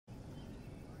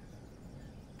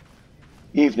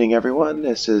Evening, everyone.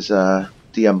 This is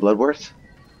DM Bloodworth,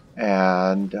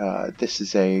 and this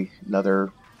is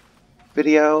another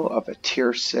video of a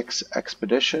Tier 6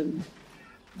 expedition.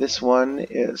 This one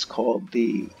is called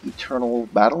the Eternal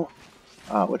Battle,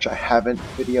 which I haven't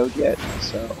videoed yet,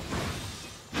 so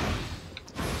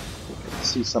we'll get to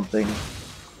see something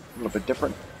a little bit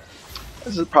different.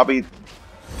 This is probably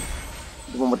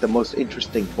the one with the most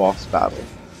interesting boss battle.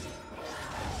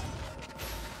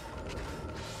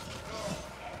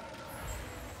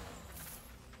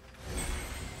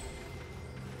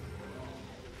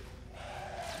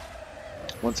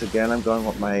 Once again, I'm going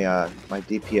with my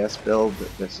DPS build.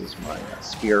 This is my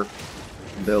spear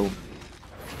build.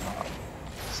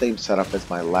 Same setup as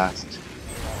my last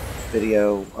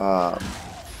video.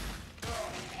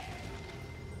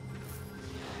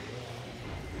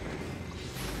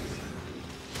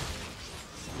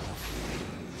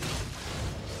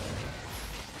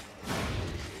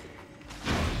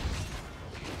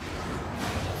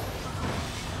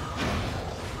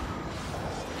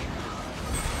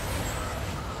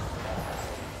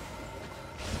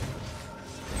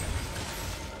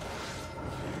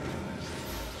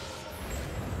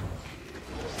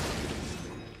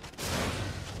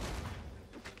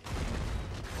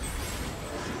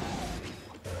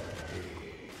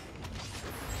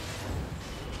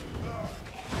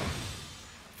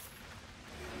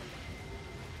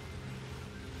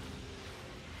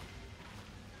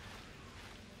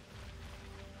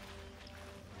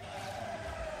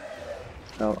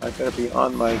 Now I gotta be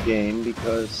on my game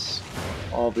because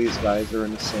all these guys are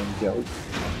in the same guild.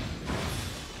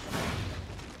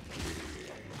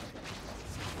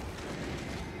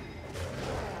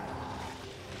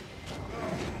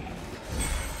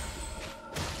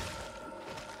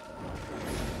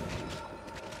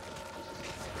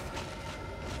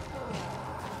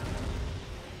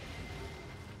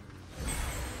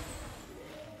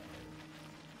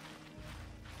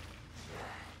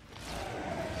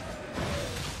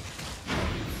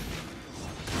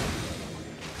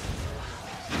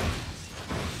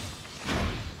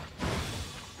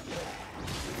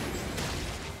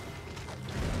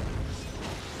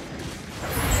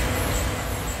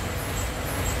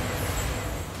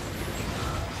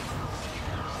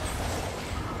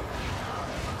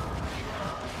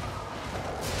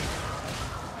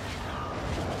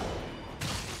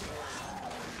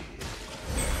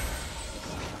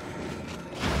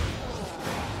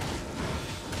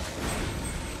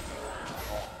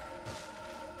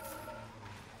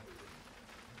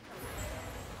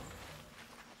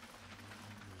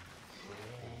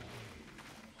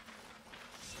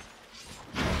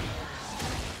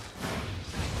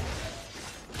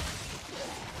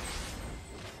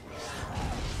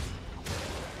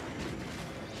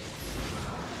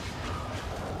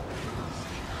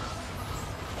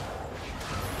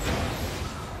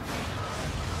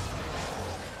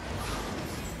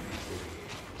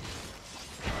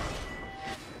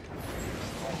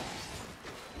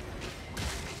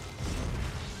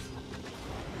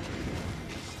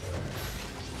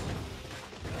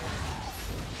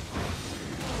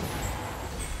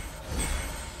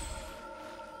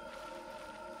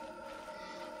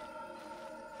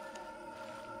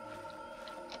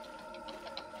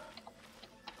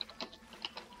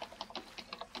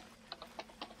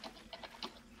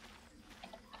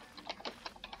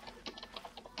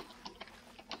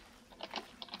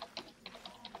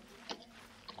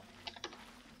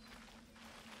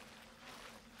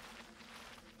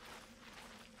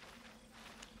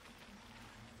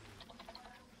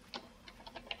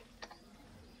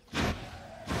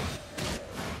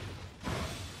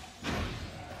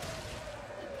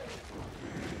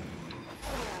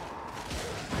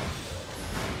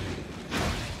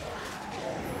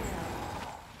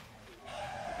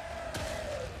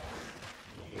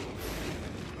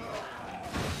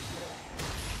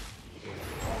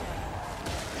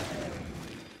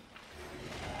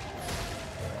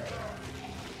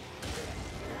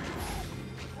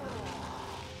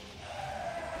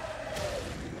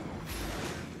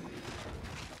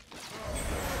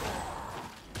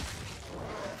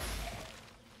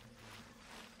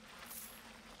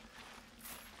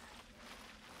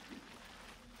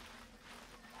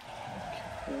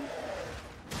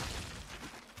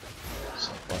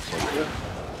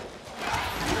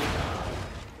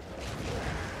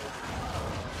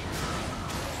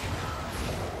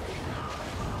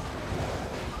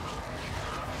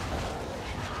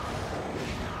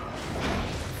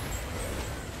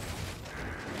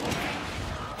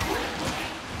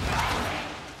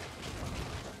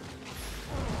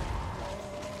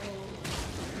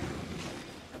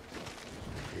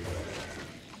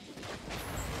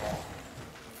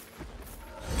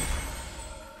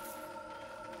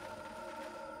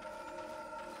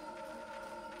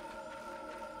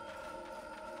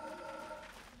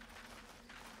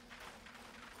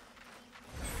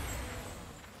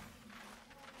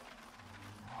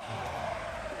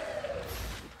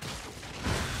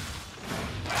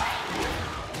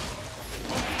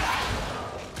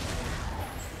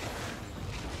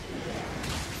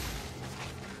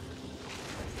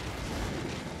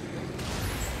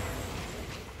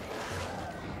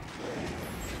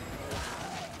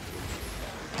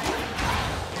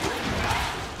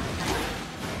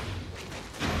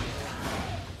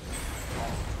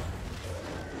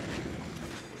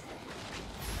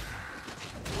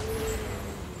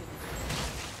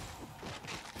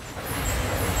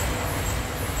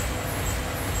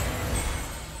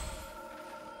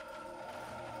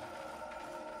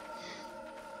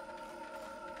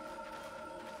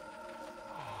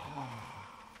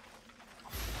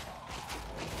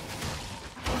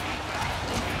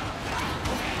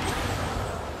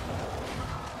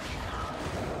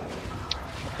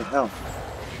 hell?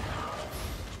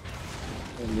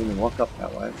 Didn't even walk up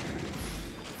that way.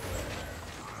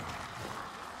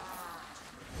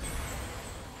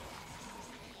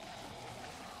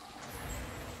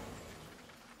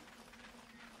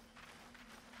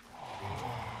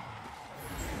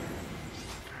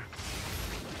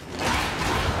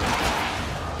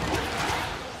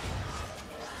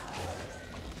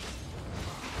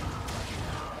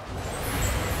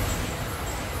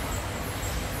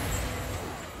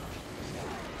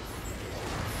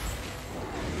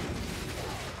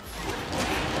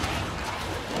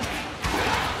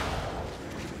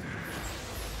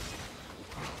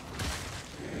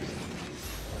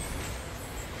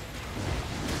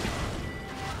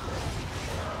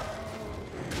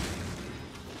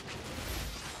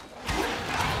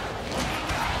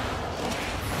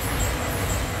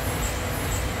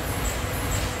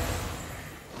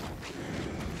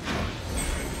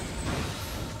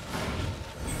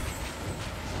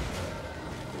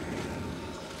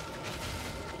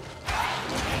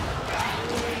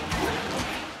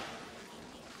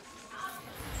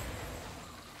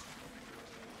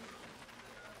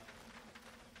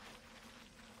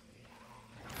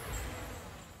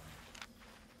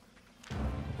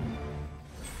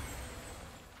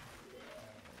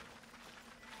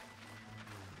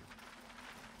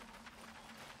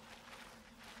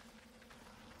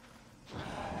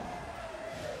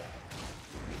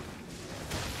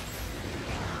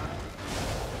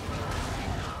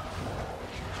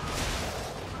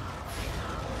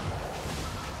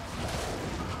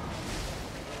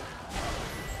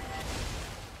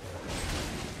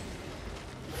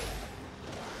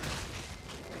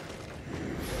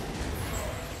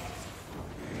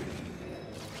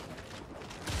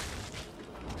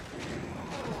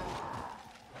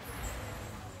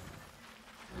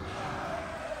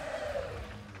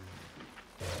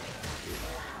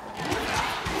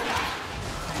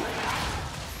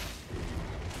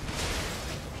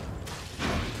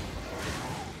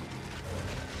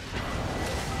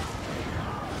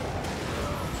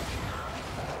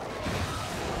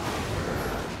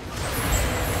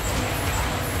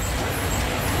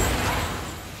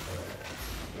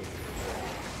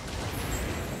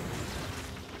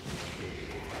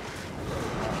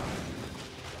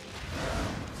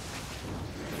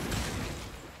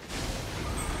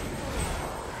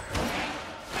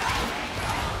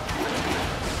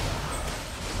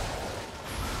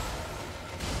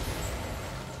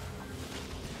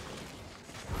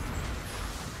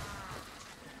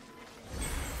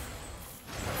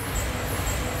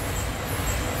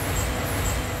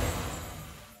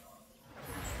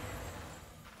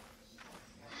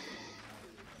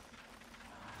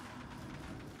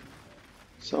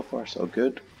 So far, so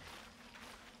good.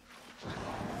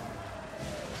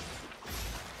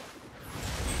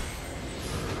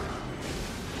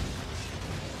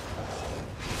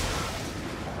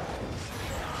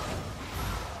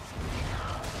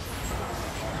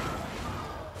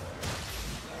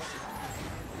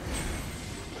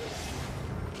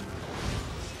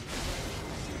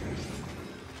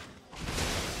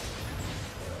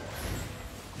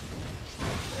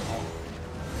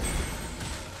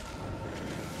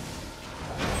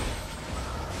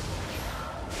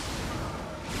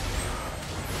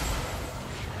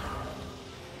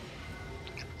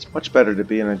 It's much better to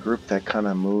be in a group that kind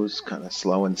of moves kind of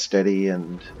slow and steady,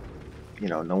 and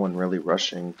no one really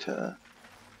rushing to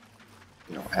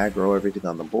aggro everything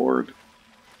on the board.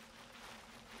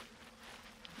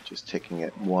 Just taking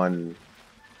it one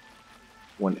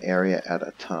area at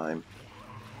a time.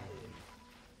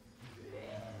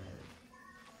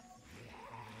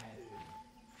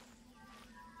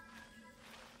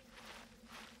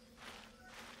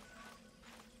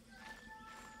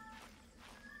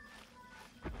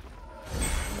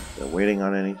 If they're waiting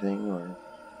on anything, or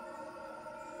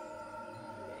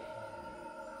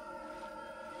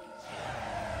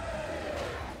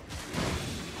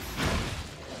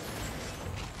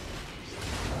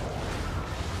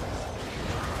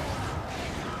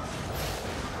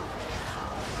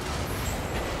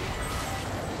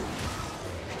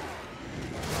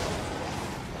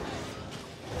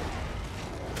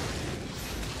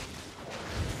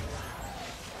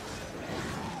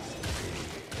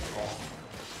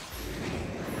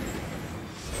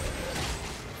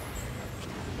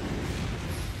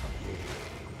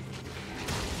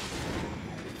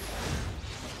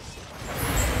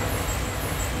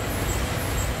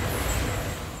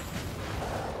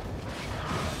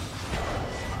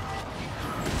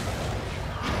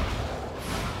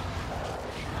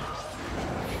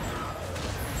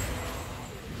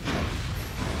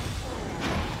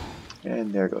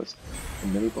And there goes the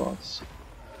mini boss.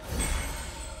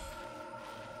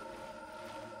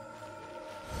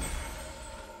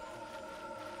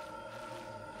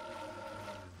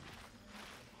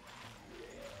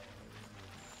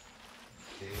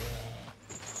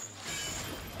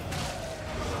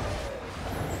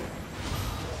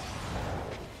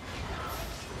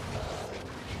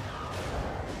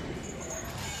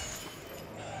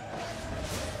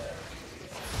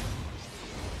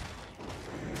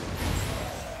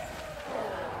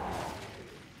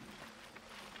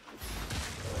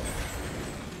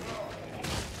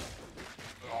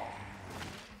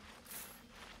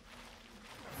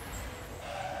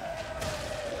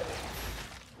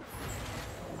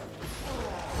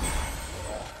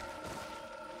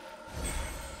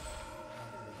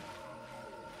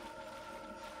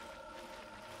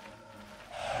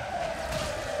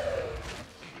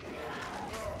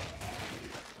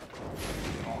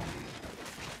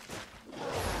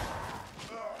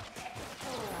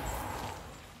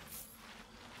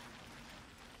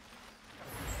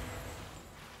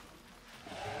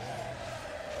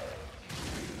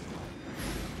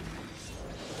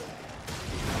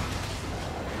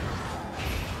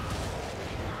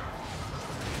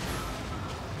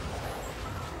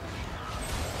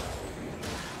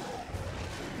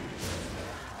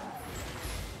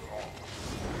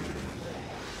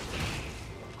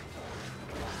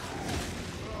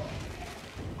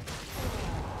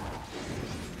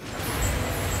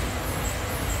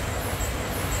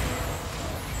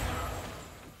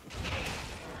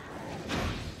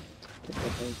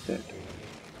 Dead.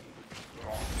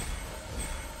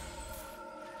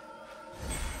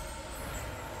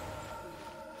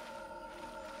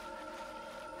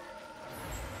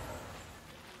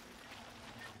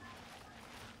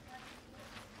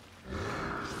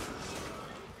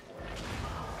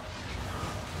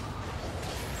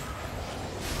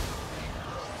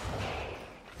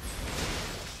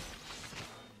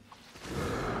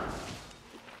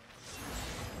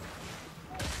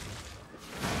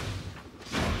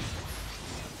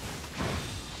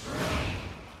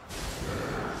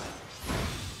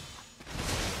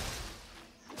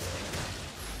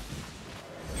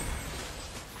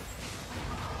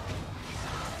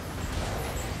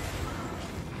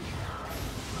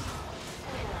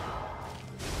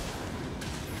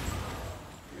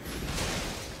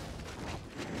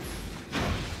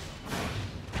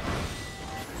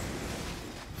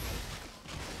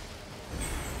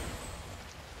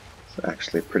 It's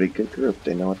actually a pretty good group.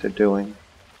 They know what they're doing.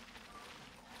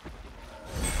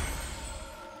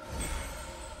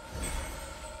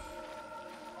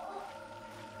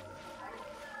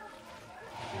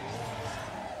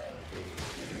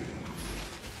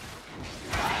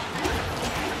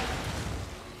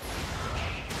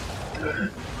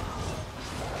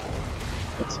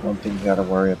 That's one thing you gotta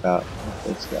worry about with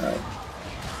this guy.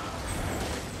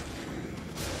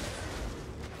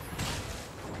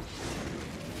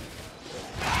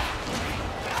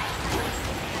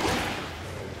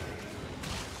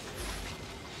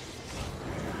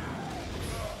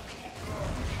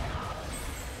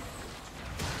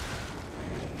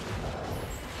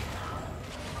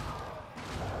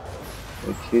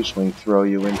 They occasionally throw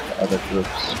you into other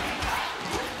groups.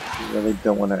 You really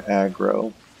don't want to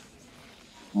aggro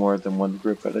more than one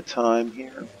group at a time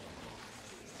here.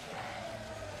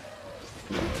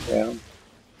 Down.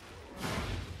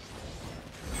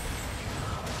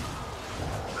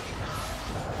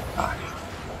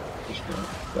 Just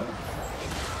go.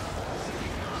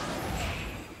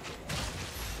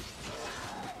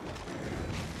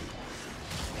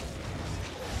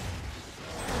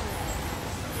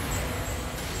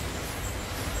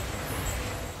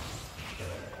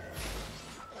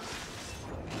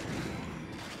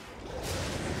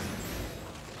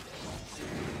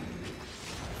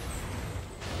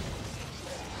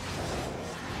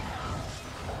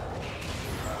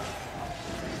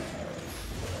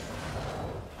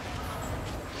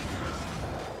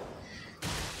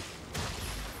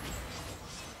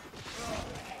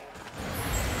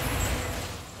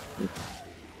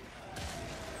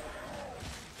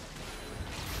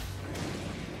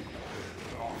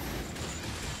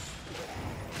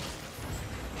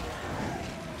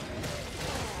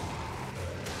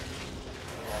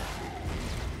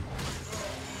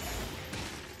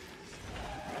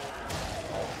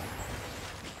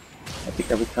 I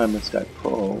think every time this guy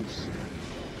pulls,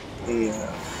 he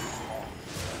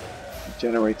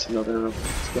generates another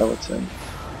skeleton.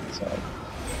 So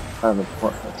kind of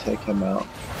important to take him out.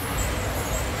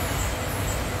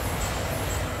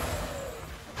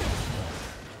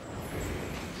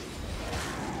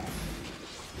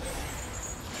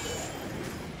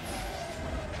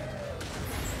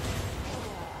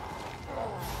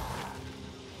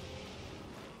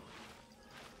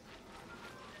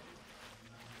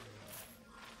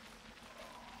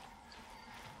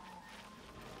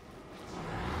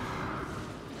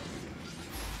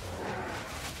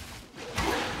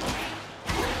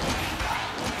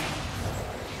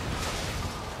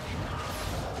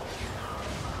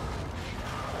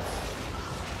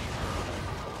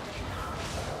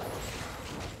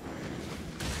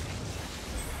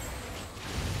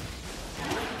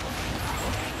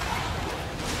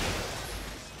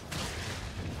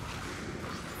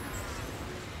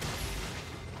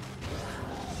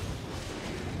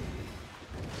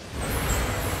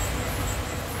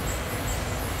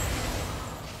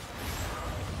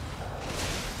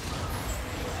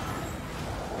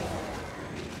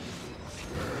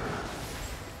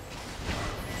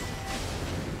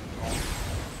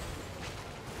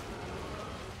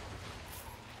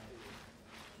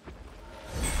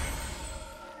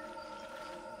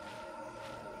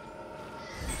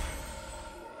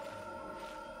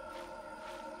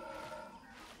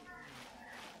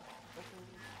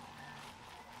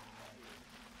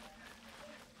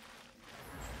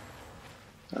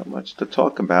 Not much to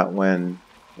talk about when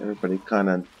everybody kind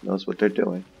of knows what they're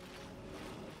doing.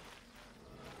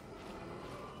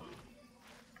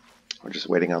 We're just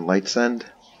waiting on Lightsend.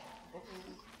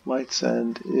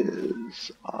 Lightsend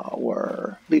is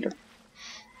our leader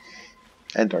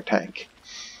and our tank.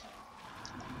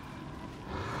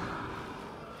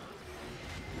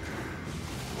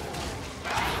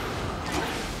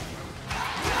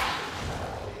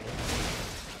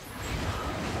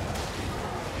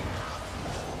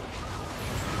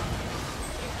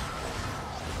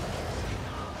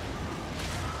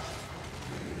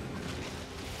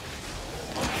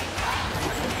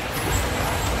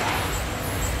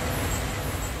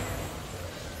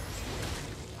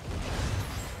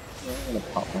 I'm gonna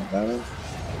pop my banner.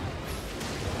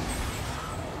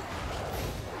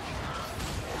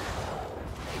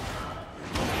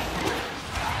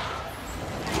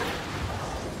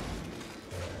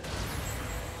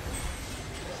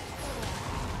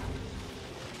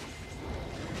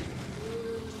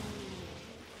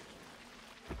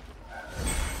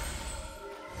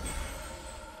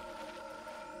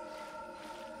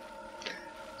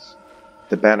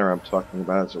 The banner I'm talking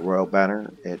about is a royal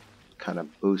banner. It kind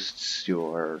of boosts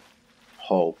your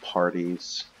whole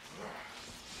party's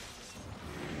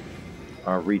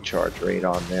recharge rate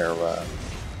on their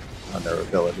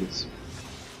abilities.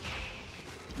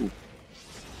 Ooh.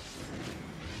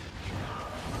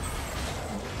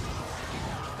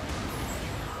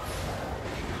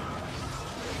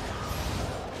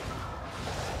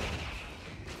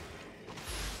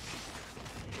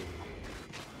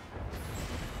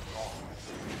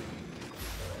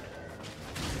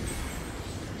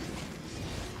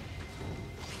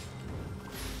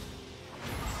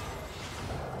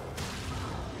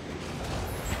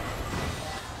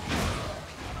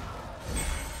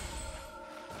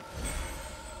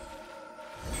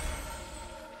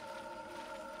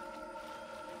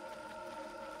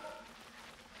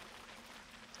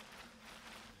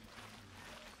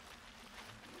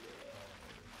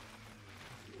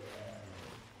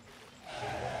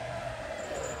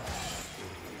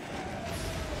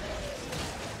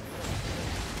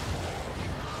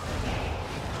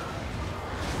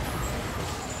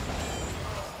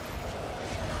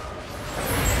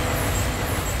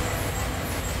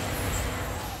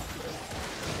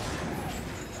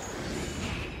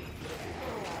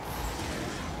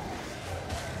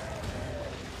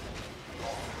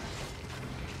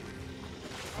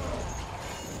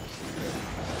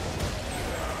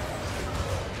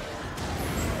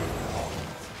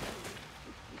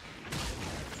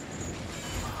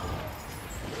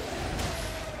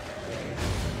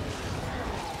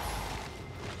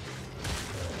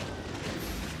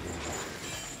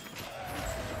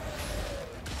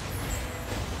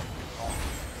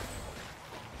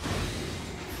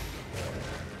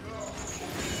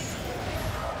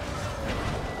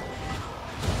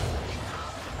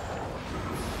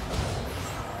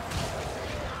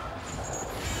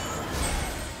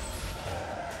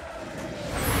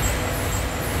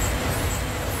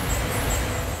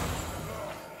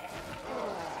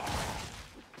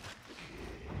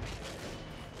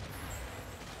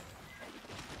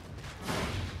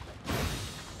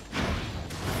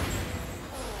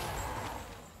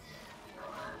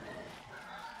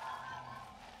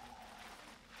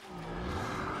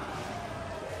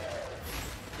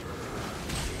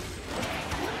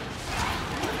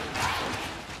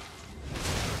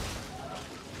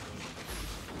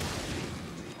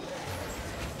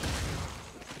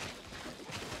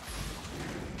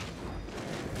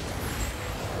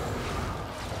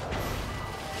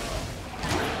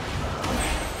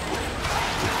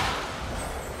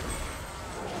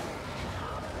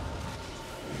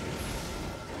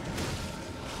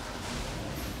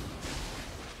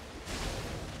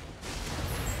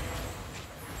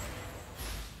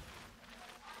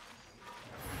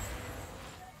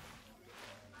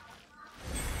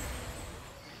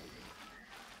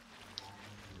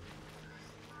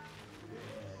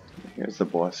 Here's the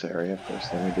boss area. First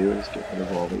thing we do is get rid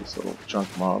of all these little junk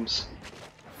mobs.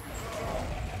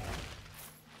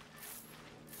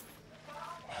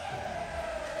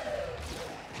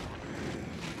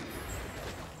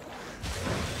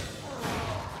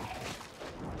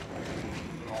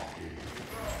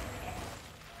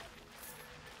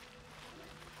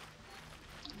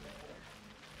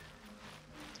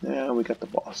 Yeah, we got the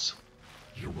boss.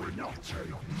 You will not take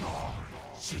my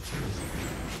city.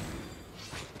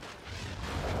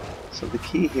 So the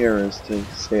key here is to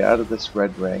stay out of this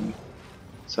red ring,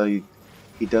 so he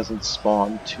doesn't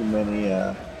spawn too many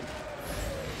of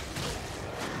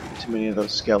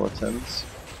those skeletons.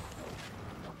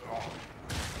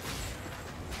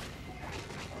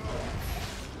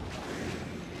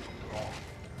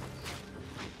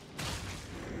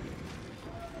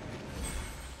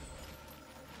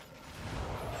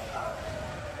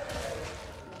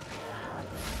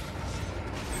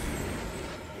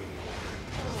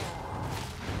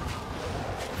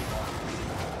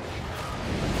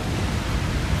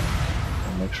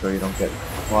 make sure you don't get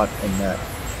caught in that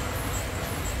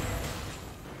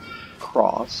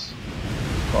cross.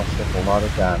 Cross does a lot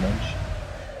of damage.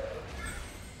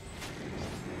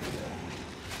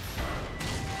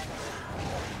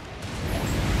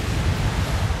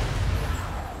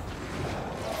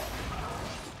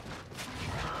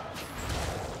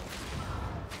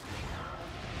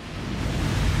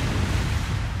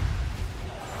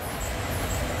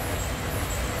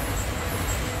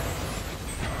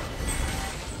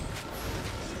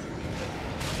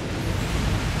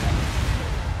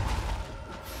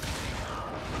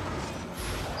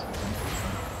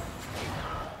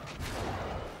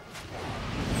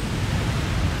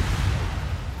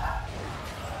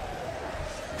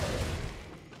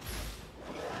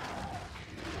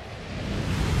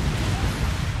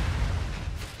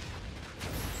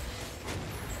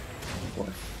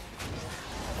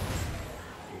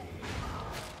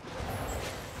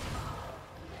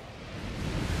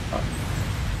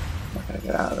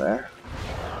 Get out of there.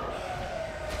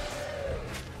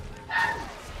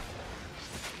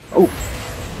 Oh!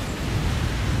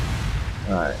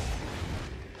 Alright.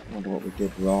 Wonder what we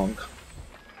did wrong.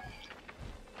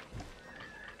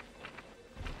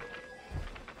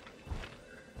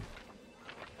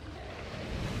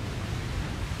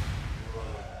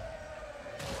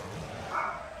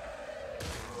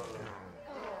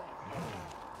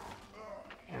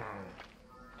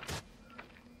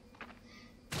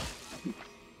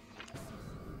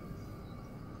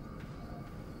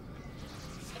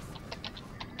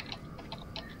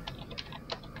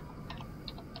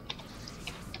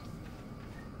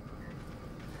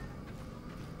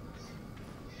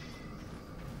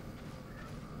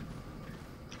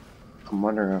 I'm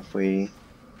wondering if we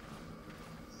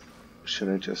should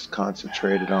have just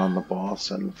concentrated on the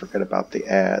boss and forget about the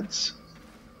ads.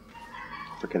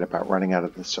 Forget about running out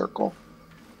of the circle.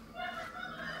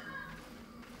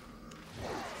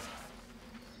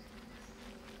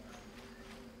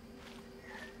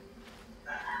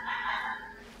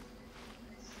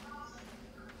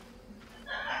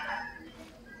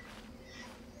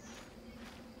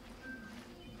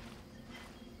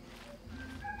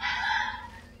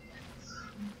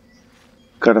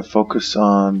 Gotta focus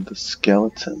on the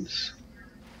skeletons.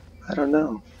 I don't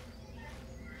know.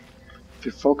 If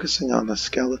you're focusing on the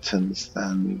skeletons,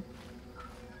 then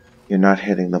you're not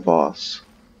hitting the boss.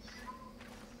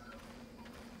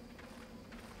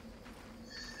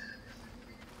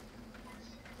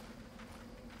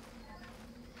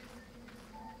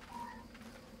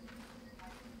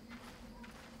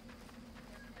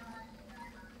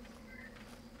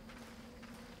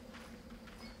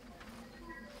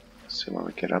 So when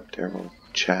we get up there, we'll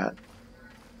chat.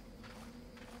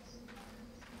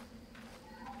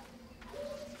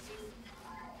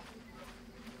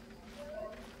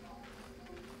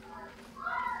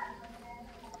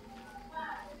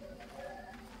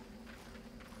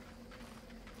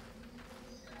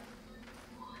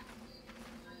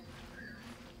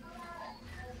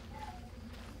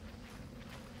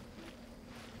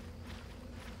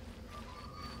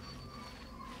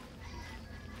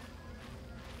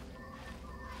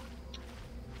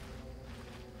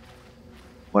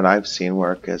 What I've seen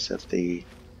work is if the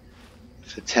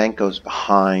tank goes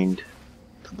behind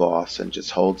the boss and just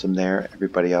holds him there,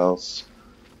 everybody else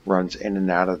runs in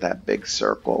and out of that big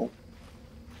circle.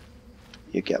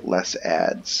 You get less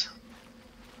ads.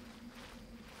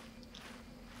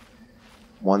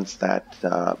 Once that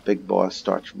big boss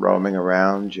starts roaming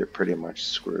around, you're pretty much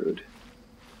screwed.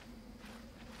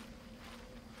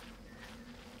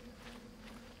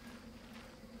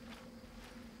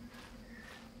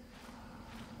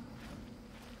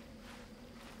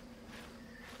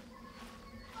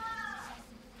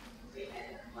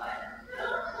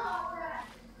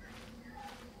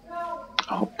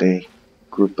 I hope they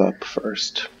group up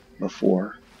first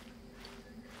before.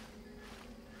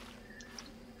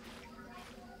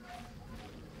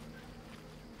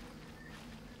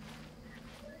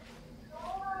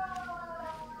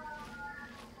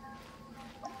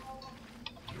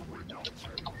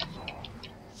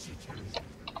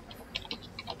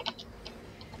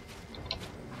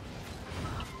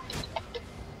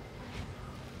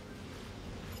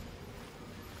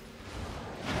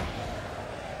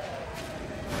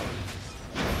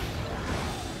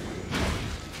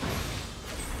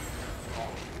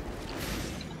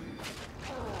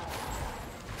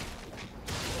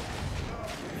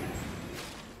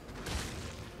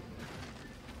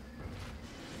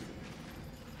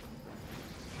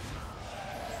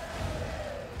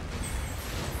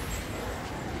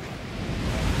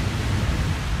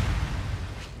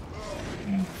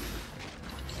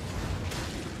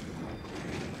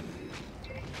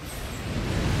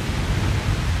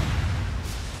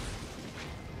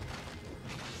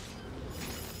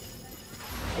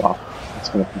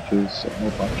 going to produce a whole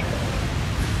bunch of them.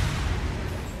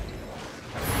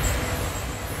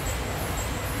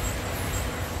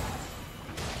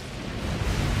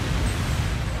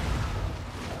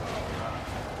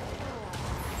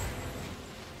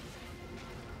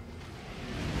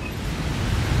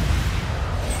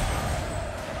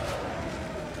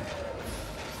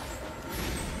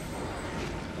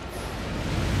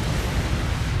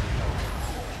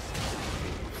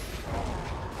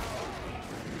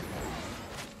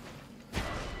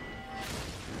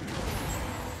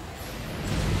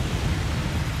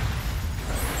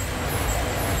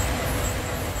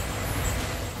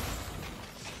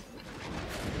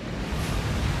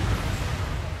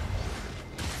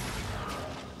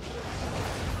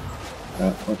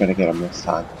 We're gonna get him this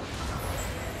time.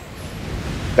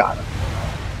 Got him.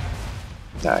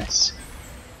 Nice.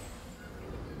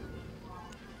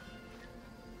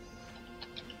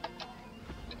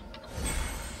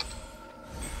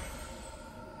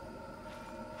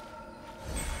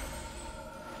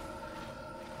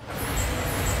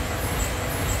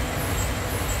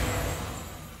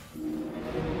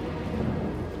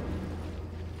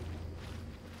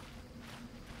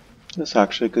 It's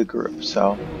actually a good group,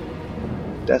 so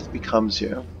Death Becomes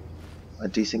You, a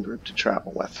decent group to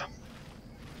travel with.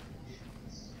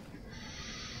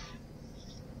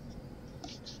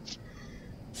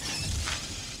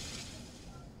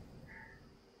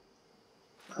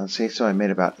 Let's see, so I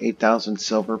made about 8,000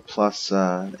 silver plus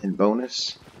in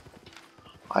bonus.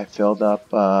 I filled up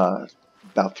about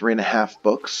 3.5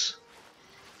 books,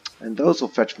 and those will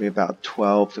fetch me about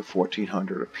 12 to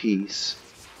 1,400 apiece.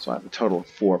 So I have a total of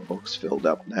 4 books filled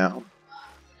up now.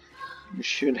 You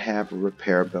should have a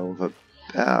repair bill of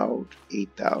about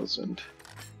 8,000.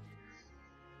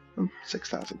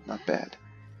 6,000, not bad.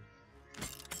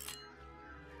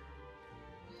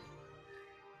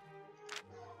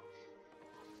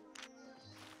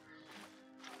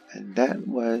 And that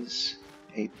was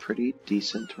a pretty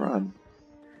decent run.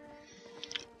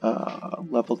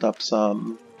 Leveled up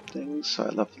some things, so I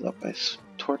leveled up my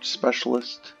torch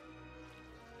specialist.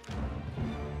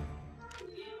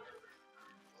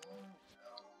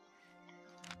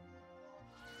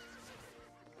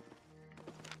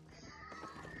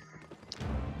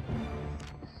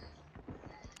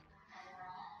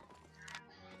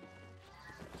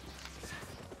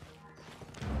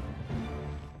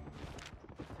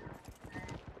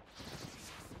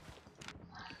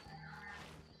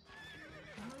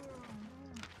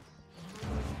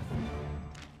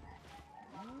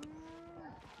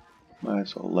 Might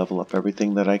as well level up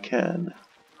everything that I can.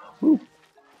 Woo.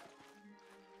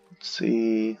 Let's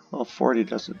see. Well, 40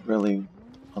 doesn't really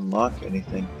unlock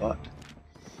anything, but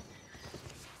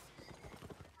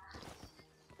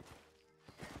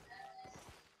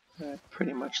that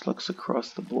pretty much looks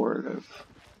across the board. I've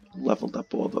leveled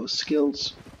up all those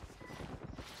skills.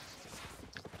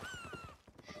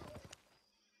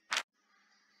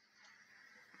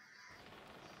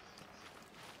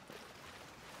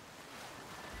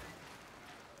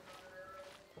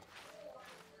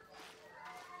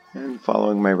 And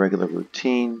following my regular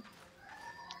routine,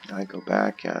 I go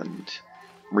back and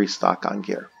restock on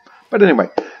gear. But anyway,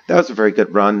 that was a very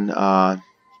good run.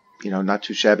 Not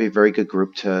too shabby. Very good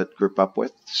group to group up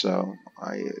with. So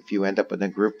if you end up in a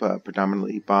group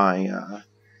predominantly by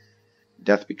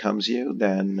Death Becomes You,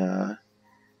 then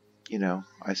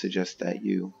I suggest that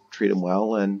you treat them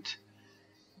well and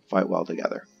fight well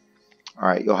together. All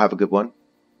right, you'll have a good one.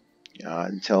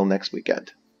 Until next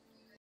weekend.